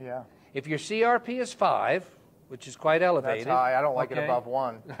 CRP. Yeah. If your CRP is 5, which is quite elevated. That's high. I don't like it above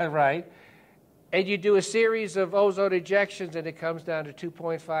 1. Right. And you do a series of ozone injections and it comes down to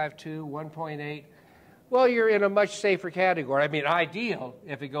 2.52, 1.8. Well, you're in a much safer category. I mean, ideal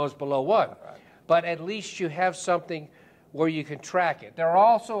if it goes below 1. Right. But at least you have something where you can track it. There are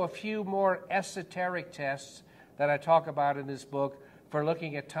also a few more esoteric tests that I talk about in this book for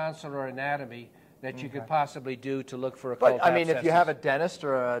looking at tonsillar anatomy that you could possibly do to look for occult abscesses. But, I mean, abscesses. if you have a dentist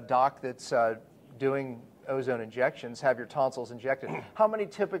or a doc that's doing ozone injections, have your tonsils injected, how many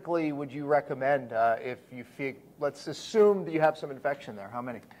typically would you recommend if you feel, let's assume that you have some infection there, how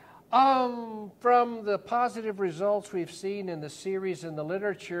many? From the positive results we've seen in the series in the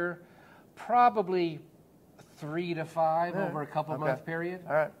literature, probably 3 to 5 over a couple month period.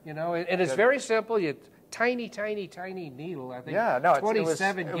 All right. And it's very simple. You tiny needle. I think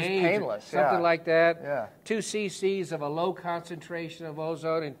 27 it was gauge, painless, something like that. Yeah. 2 cc's of a low concentration of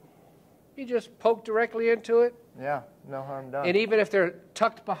ozone, and you just poke directly into it. Yeah, no harm done. And even if they're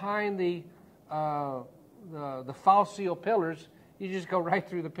tucked behind the falcial pillars, you just go right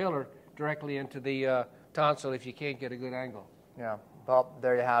through the pillar directly into the tonsil if you can't get a good angle. Yeah, well,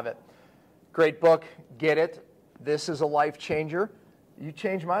 there you have it. Great book. Get it. This is a life changer. You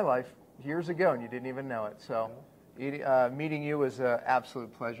changed my life years ago, and you didn't even know it. So meeting you was an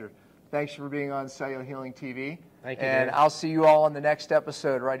absolute pleasure. Thanks for being on Cellular Healing TV. Thank you. And I'll see you all on the next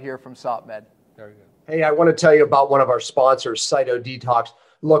episode right here from SopMed. Very good. Hey, I want to tell you about one of our sponsors, CytoDetox.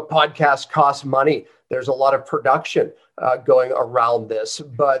 Look, podcasts cost money. There's a lot of production going around this,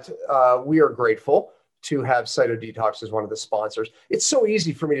 but we are grateful to have CytoDetox as one of the sponsors. It's so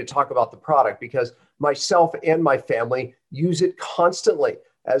easy for me to talk about the product because myself and my family use it constantly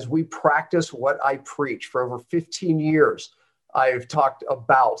as we practice what I preach. For over 15 years, I've talked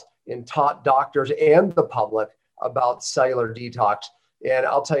about and taught doctors and the public about cellular detox. And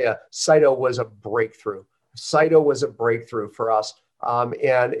I'll tell you, Cyto was a breakthrough. Cyto was a breakthrough for us.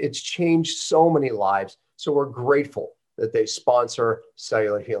 And it's changed so many lives. So we're grateful that they sponsor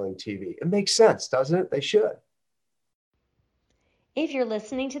Cellular Healing TV. It makes sense, doesn't it? They should. If you're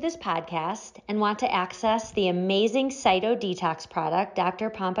listening to this podcast and want to access the amazing Cyto Detox product Dr.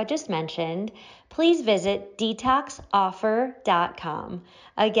 Pompa just mentioned, please visit detoxoffer.com.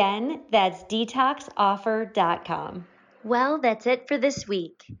 Again, that's detoxoffer.com. Well, that's it for this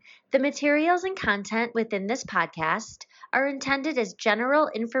week. The materials and content within this podcast are intended as general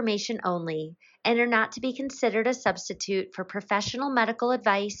information only and are not to be considered a substitute for professional medical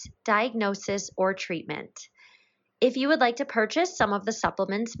advice, diagnosis, or treatment. If you would like to purchase some of the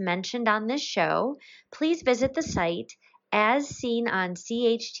supplements mentioned on this show, please visit the site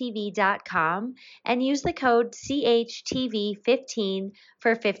asseenonchtv.com and use the code CHTV15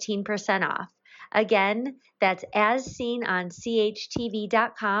 for 15% off. Again, that's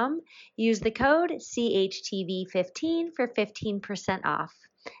asseenonchtv.com. Use the code CHTV15 for 15% off.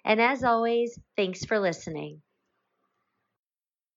 And as always, thanks for listening.